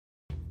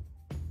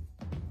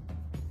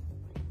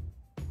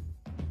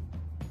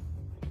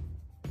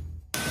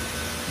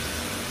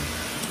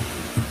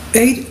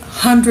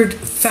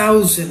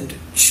800,000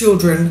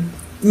 children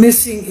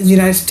missing in the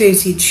United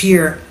States each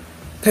year.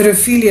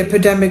 Pedophilia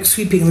epidemic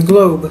sweeping the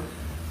globe.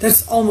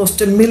 That's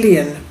almost 1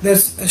 million.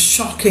 That's a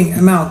shocking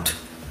amount.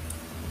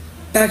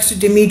 Baxter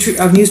Dimitri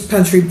of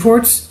Newspunch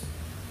reports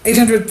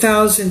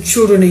 800,000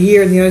 children a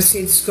year in the United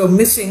States go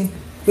missing,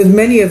 with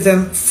many of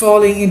them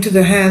falling into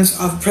the hands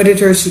of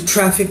predators who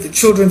traffic the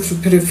children through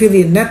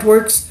pedophilia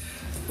networks,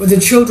 where the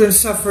children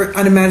suffer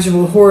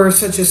unimaginable horrors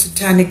such as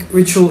satanic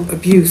ritual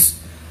abuse.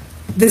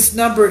 This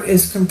number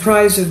is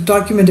comprised of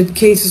documented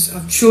cases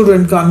of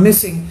children gone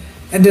missing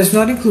and does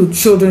not include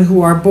children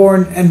who are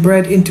born and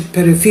bred into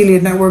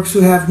pedophilia networks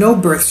who have no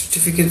birth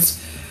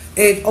certificates.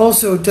 It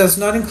also does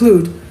not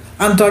include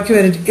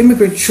undocumented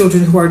immigrant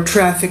children who are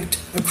trafficked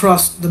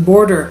across the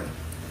border.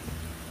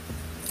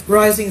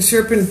 Rising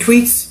Serpent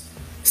tweets,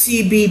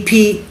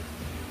 CBP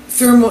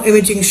thermal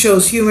imaging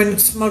shows human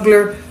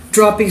smuggler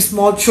dropping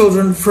small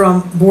children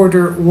from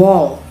border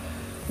wall.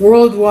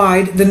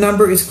 Worldwide, the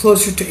number is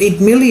closer to 8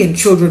 million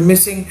children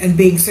missing and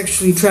being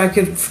sexually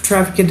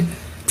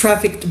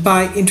trafficked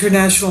by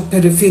international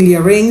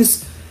pedophilia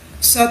rings.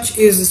 Such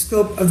is the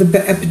scope of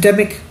the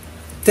epidemic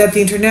that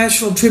the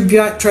International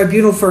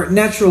Tribunal for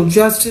Natural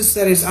Justice,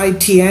 that is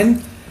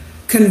ITN,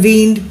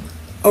 convened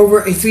over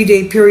a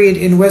 3-day period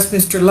in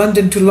Westminster,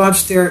 London, to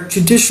launch their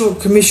Judicial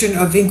Commission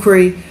of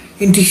Inquiry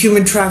into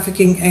Human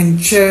Trafficking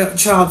and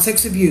Child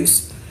Sex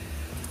Abuse.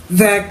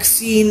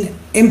 Vaccine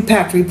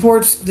Impact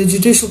reports the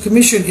Judicial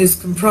Commission is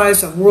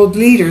comprised of world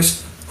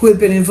leaders who have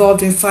been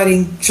involved in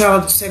fighting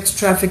child sex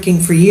trafficking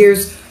for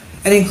years,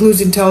 and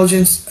includes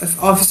intelligence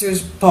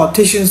officers,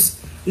 politicians,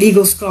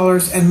 legal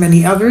scholars, and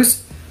many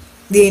others.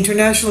 The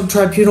International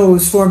Tribunal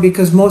was formed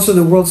because most of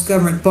the world's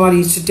government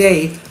bodies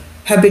today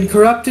have been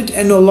corrupted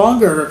and no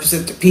longer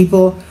represent the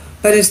people,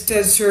 but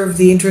instead serve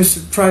the interests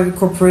of private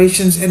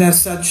corporations, and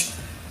as such,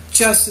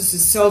 justice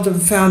is seldom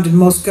found in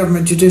most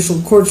government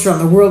judicial courts around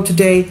the world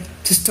today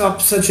to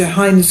stop such a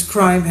heinous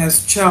crime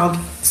as child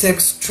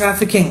sex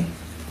trafficking.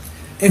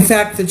 In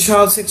fact, the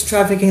child sex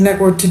trafficking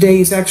network today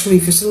is actually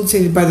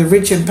facilitated by the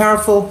rich and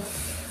powerful,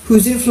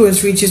 whose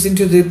influence reaches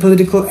into the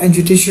political and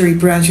judiciary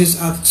branches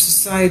of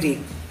society.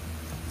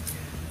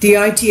 The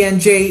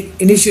ITNJ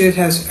initiative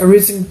has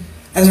arisen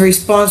as a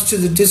response to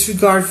the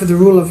disregard for the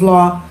rule of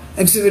law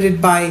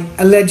exhibited by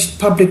alleged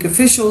public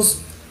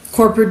officials,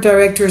 corporate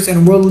directors,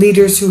 and world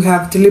leaders who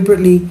have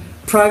deliberately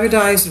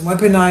privatized and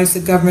weaponized the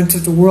governments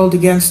of the world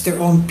against their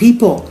own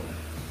people.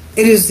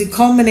 It is the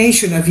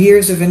culmination of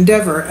years of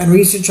endeavor and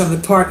research on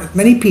the part of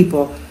many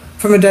people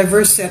from a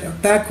diverse set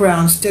of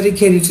backgrounds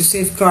dedicated to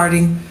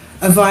safeguarding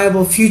a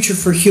viable future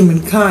for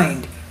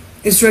humankind.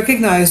 It's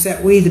recognized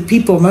that we, the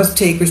people, must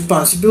take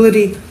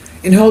responsibility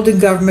in holding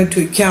government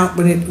to account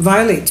when it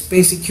violates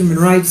basic human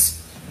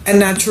rights and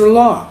natural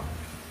law.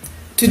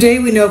 Today,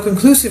 we know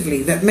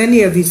conclusively that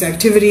many of these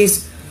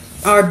activities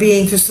are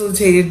being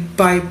facilitated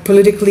by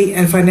politically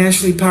and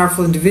financially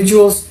powerful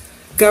individuals,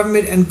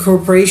 government and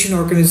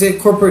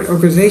corporate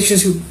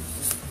organizations who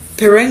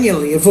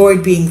perennially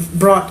avoid being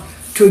brought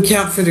to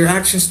account for their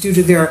actions due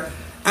to their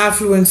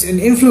affluence and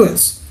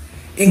influence,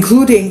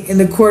 including in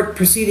the court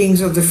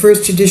proceedings of the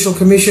First Judicial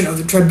Commission of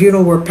the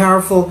Tribunal, where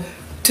powerful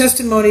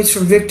testimonies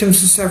from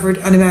victims who suffered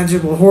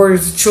unimaginable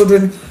horrors of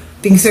children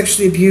being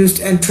sexually abused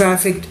and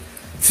trafficked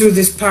through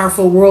this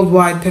powerful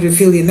worldwide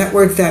pedophilia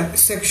network that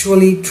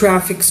sexually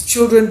traffics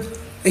children,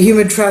 a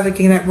human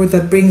trafficking network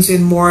that brings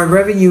in more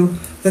revenue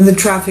than the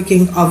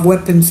trafficking of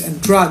weapons and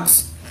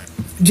drugs.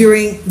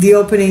 During the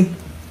opening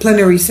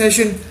plenary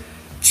session,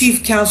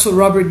 Chief Counsel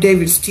Robert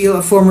David Steele,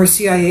 a former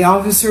CIA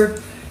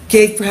officer,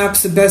 gave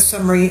perhaps the best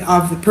summary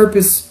of the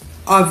purpose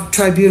of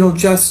Tribunal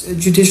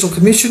Judicial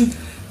Commission,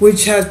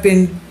 which has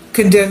been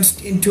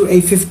condensed into a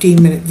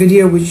 15-minute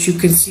video, which you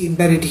can see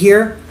embedded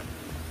here.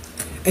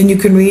 And you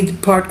can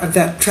read part of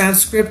that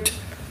transcript.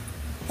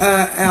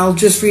 I'll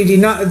just read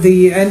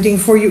the ending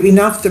for you.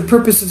 Enough. The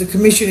purpose of the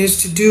commission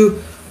is to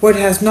do what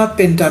has not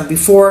been done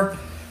before,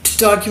 to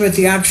document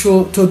the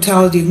actual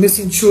totality of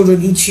missing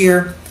children each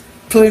year.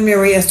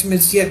 Preliminary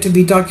estimates yet to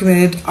be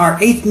documented are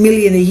 8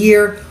 million a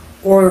year,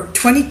 or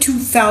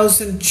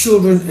 22,000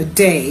 children a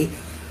day,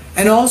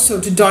 and also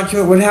to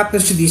document what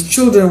happens to these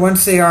children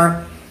once they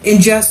are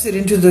ingested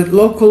into the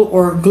local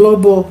or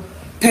global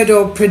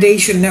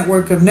pedopredation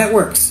network of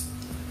networks.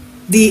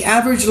 The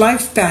average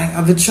lifespan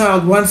of a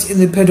child once in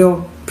the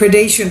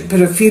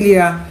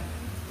pedophilia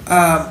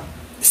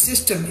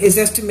system is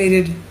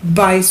estimated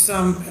by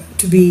some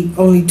to be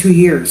only 2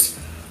 years.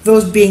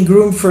 Those being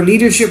groomed for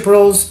leadership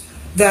roles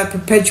that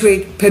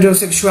perpetuate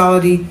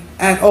pedosexuality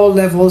at all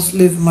levels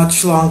live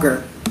much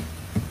longer.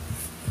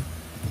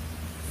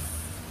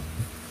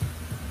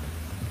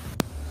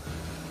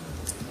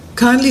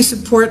 Kindly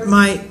support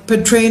my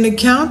Patreon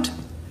account,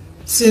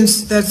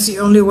 since that's the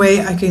only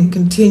way I can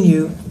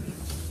continue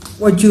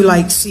what you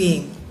like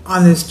seeing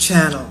on this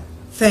channel.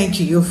 Thank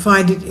you. You'll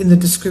find it in the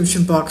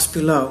description box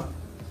below.